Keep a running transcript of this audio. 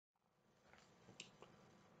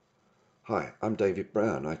Hi, I'm David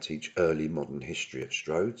Brown. I teach early modern history at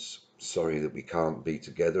Strode's. Sorry that we can't be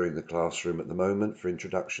together in the classroom at the moment for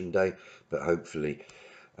Introduction Day, but hopefully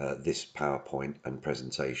this PowerPoint and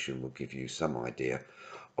presentation will give you some idea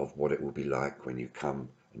of what it will be like when you come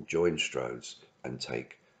and join Strode's and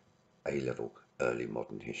take A-level early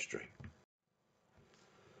modern history.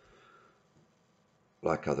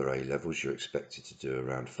 Like other A-levels, you're expected to do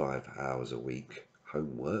around 5 hours a week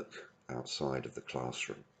homework outside of the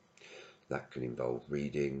classroom. That can involve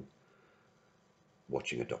reading,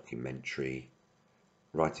 watching a documentary,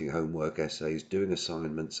 writing homework essays, doing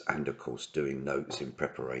assignments, and of course doing notes in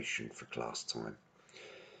preparation for class time.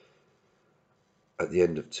 At the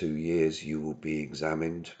end of 2 years, you will be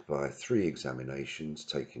examined by 3 examinations,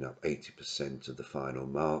 taking up 80% of the final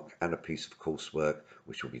mark, and a piece of coursework,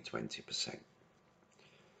 which will be 20%.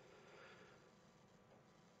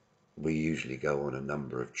 We usually go on a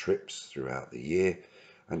number of trips throughout the year,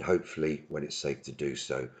 and hopefully, when it's safe to do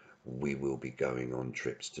so, we will be going on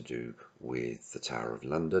trips to do with the Tower of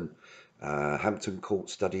London, Hampton Court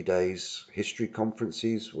study days, history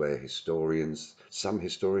conferences where some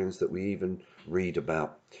historians that we even read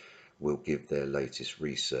about will give their latest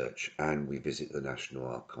research, and we visit the National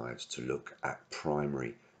Archives to look at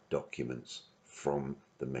primary documents from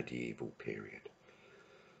the medieval period.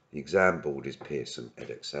 The exam board is Pearson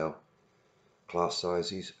Edexcel. Class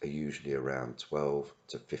sizes are usually around 12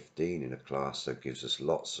 to 15 in a class, so it gives us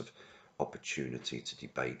lots of opportunity to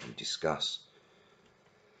debate and discuss.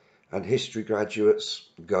 And history graduates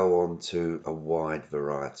go on to a wide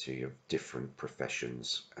variety of different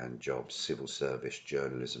professions and jobs: civil service,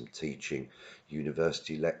 journalism, teaching,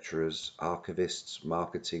 university lecturers, archivists,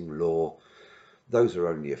 marketing, law. Those are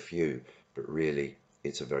only a few, but really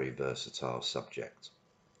it's a very versatile subject.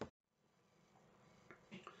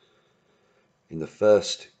 In the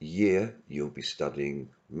first year, you'll be studying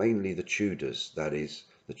mainly the Tudors, that is,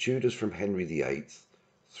 the Tudors from Henry VIII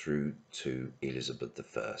through to Elizabeth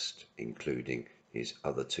I, including his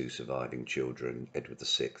other 2 surviving children, Edward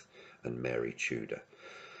VI and Mary Tudor.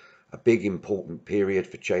 A big important period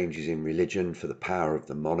for changes in religion, for the power of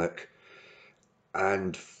the monarch,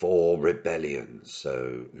 and for rebellions,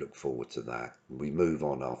 so look forward to that. We move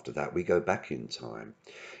on after that. We go back in time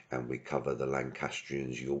and we cover the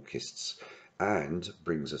Lancastrians, Yorkists, and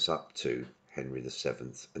brings us up to Henry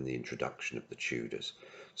VII and the introduction of the Tudors.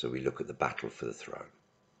 So we look at the battle for the throne.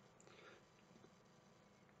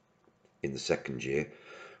 In the second year,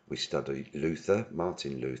 we study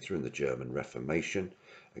Martin Luther and the German Reformation.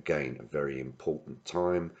 Again, a very important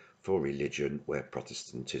time for religion where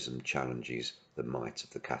Protestantism challenges the might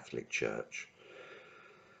of the Catholic Church.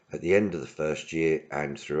 At the end of the first year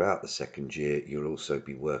and throughout the second year, you'll also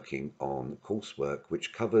be working on coursework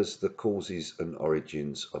which covers the causes and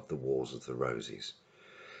origins of the Wars of the Roses.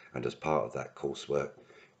 And as part of that coursework,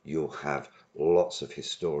 you'll have lots of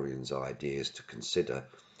historians' ideas to consider,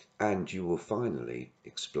 and you will finally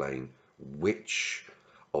explain which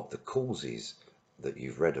of the causes that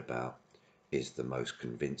you've read about is the most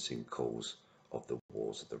convincing cause of the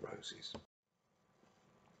Wars of the Roses.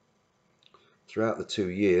 Throughout the 2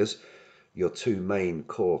 years, your 2 main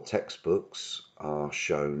core textbooks are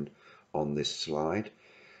shown on this slide.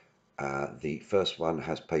 The first one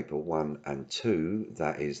has paper 1 and 2,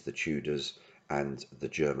 that is the Tudors and the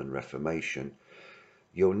German Reformation.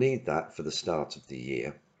 You'll need that for the start of the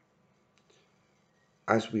year.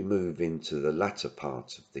 As we move into the latter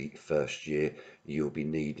part of the first year, you'll be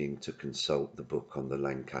needing to consult the book on the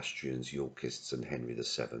Lancastrians, Yorkists and Henry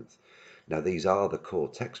VII. Now, these are the core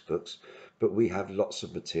textbooks, but we have lots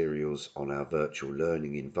of materials on our virtual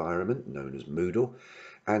learning environment known as Moodle,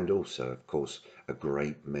 and also, of course, a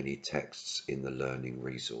great many texts in the Learning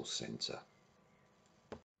Resource Centre.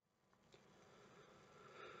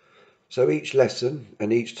 So each lesson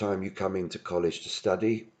and each time you come into college to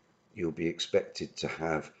study, you'll be expected to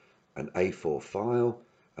have an A4 file,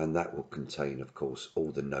 and that will contain, of course,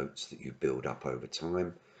 all the notes that you build up over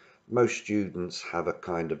time. Most students have a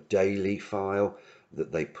kind of daily file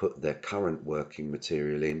that they put their current working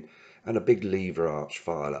material in, and a big lever arch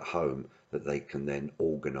file at home that they can then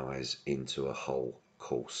organise into a whole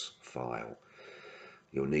course file.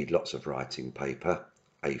 You'll need lots of writing paper,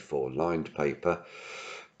 A4 lined paper,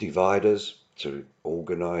 dividers to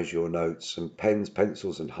organise your notes, and pens,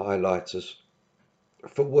 pencils and highlighters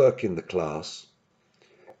for work in the class.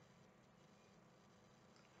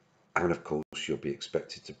 And of course, you'll be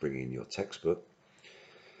expected to bring in your textbook.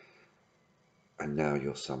 And now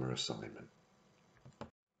your summer assignment.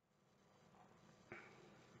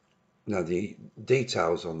 Now, the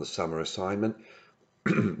details on the summer assignment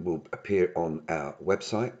will appear on our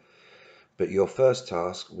website, But your first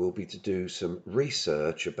task will be to do some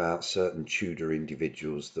research about certain Tudor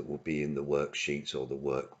individuals that will be in the worksheets or the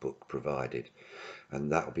workbook provided,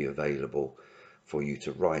 and that will be available for you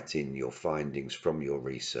to write in your findings from your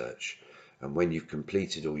research. And when you've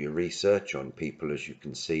completed all your research on people, as you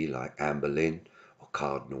can see, like Anne Boleyn or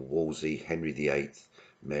Cardinal Wolsey, Henry VIII,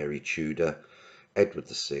 Mary Tudor, Edward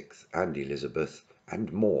VI and Elizabeth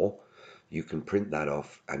and more, you can print that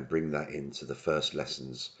off and bring that into the first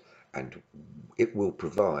lessons, and it will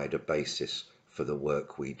provide a basis for the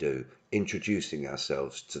work we do, introducing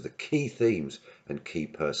ourselves to the key themes and key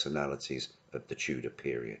personalities of the Tudor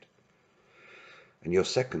period. And your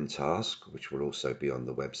second task, which will also be on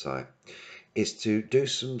the website, is to do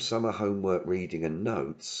some summer homework reading and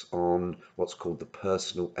notes on what's called the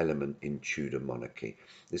personal element in Tudor monarchy.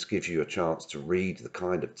 This gives you a chance to read the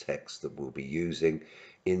kind of text that we'll be using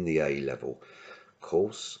in the A-level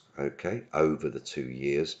course, okay, over the 2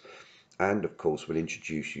 years. And of course, we'll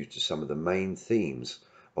introduce you to some of the main themes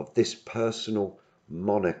of this personal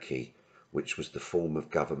monarchy, which was the form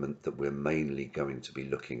of government that we're mainly going to be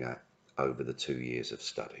looking at over the 2 years of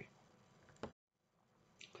study.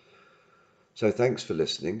 So thanks for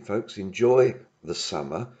listening, folks. Enjoy the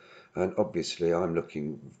summer. And obviously, I'm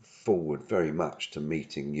looking forward very much to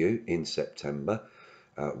meeting you in September,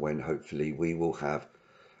 when hopefully we will have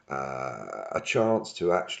a chance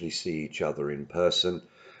to actually see each other in person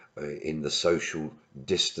in the social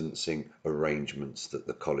distancing arrangements that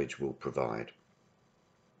the college will provide.